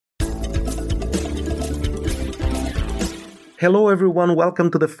Hello, everyone.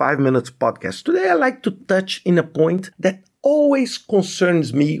 Welcome to the 5 Minutes Podcast. Today, I'd like to touch in a point that always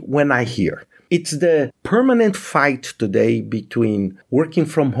concerns me when I hear. It's the permanent fight today between working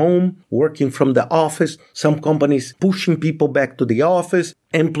from home, working from the office, some companies pushing people back to the office,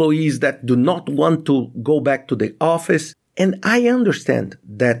 employees that do not want to go back to the office. And I understand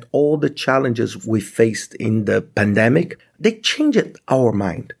that all the challenges we faced in the pandemic, they changed our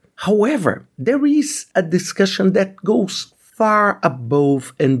mind. However, there is a discussion that goes far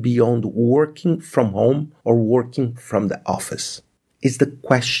above and beyond working from home or working from the office. It's the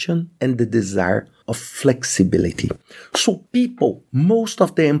question and the desire of flexibility. So people, most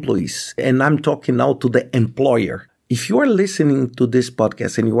of the employees, and I'm talking now to the employer, if you are listening to this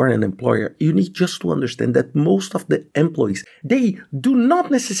podcast and you are an employer, you need just to understand that most of the employees, they do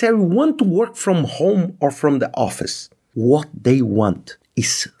not necessarily want to work from home or from the office. What they want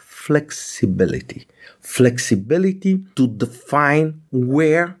is flexibility. Flexibility to define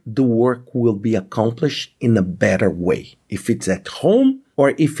where the work will be accomplished in a better way. If it's at home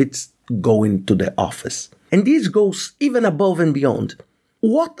or if it's going to the office. And this goes even above and beyond.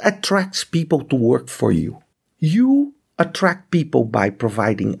 What attracts people to work for you? You attract people by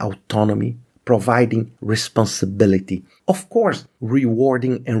providing autonomy, providing responsibility, of course,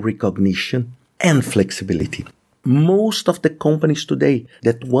 rewarding and recognition, and flexibility. Most of the companies today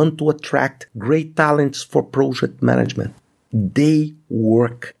that want to attract great talents for project management, they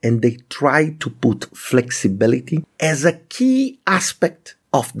work and they try to put flexibility as a key aspect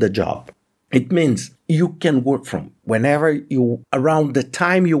of the job. It means you can work from whenever around the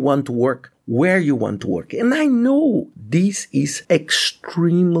time you want to work, where you want to work. And I know this is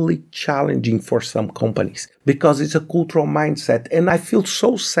extremely challenging for some companies because it's a cultural mindset. And I feel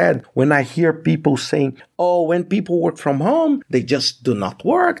so sad when I hear people saying, oh, when people work from home, they just do not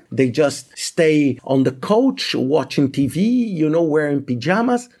work. They just stay on the couch watching TV, wearing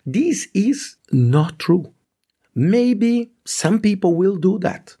pajamas. This is not true. Maybe some people will do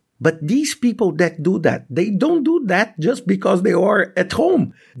that. But these people that do that, they don't do that just because they are at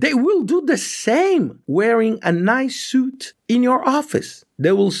home. They will do the same wearing a nice suit in your office.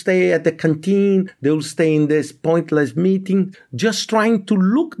 They will stay at the canteen. They will stay in this pointless meeting, just trying to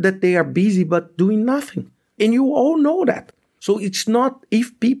look that they are busy but doing nothing. And you all know that. So it's not,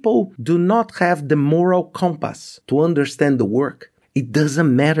 if people do not have the moral compass to understand the work, it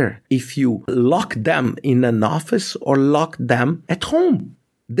doesn't matter if you lock them in an office or lock them at home.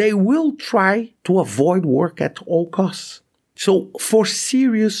 They will try to avoid work at all costs. So for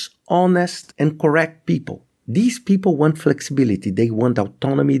serious, honest, and correct people, these people want flexibility. They want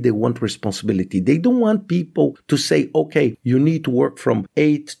autonomy. They want responsibility. They don't want people to say, okay, you need to work from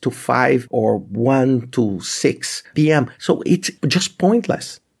 8 to 5 or 1 to 6 p.m. So it's just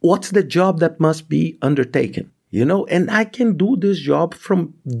pointless. What's the job that must be undertaken? And I can do this job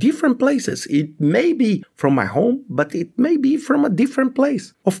from different places. It may be from my home, but it may be from a different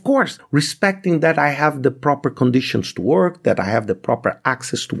place. Of course, respecting that I have the proper conditions to work, that I have the proper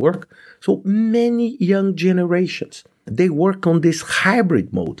access to work. So many young generations, they work on this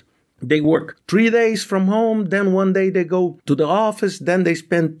hybrid mode. They work 3 days from home, then 1 day they go to the office, then they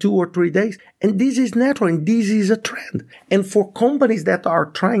spend 2 or 3 days. And this is natural, and this is a trend. And for companies that are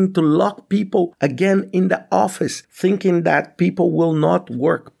trying to lock people again in the office, thinking that people will not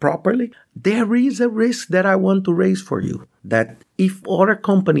work properly, there is a risk that I want to raise for you. That if other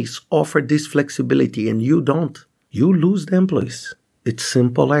companies offer this flexibility and you don't, you lose the employees. It's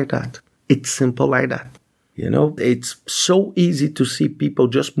simple like that. It's simple like that. It's so easy to see people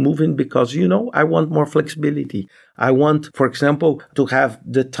just moving because, I want more flexibility. I want, for example, to have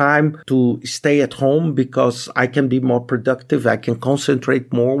the time to stay at home because I can be more productive. I can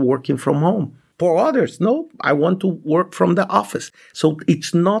concentrate more working from home. For others, no, I want to work from the office. So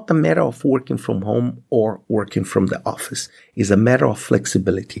it's not a matter of working from home or working from the office. It's a matter of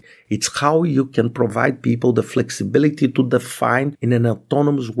flexibility. It's how you can provide people the flexibility to define in an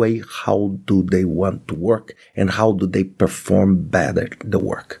autonomous way how do they want to work and how do they perform better the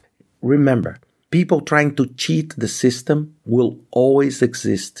work. Remember, people trying to cheat the system will always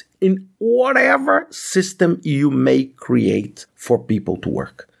exist in whatever system you may create for people to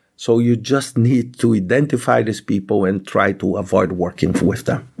work. So you just need to identify these people and try to avoid working with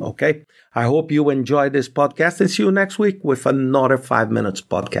them, okay? I hope you enjoy this podcast and see you next week with another 5 Minutes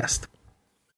Podcast.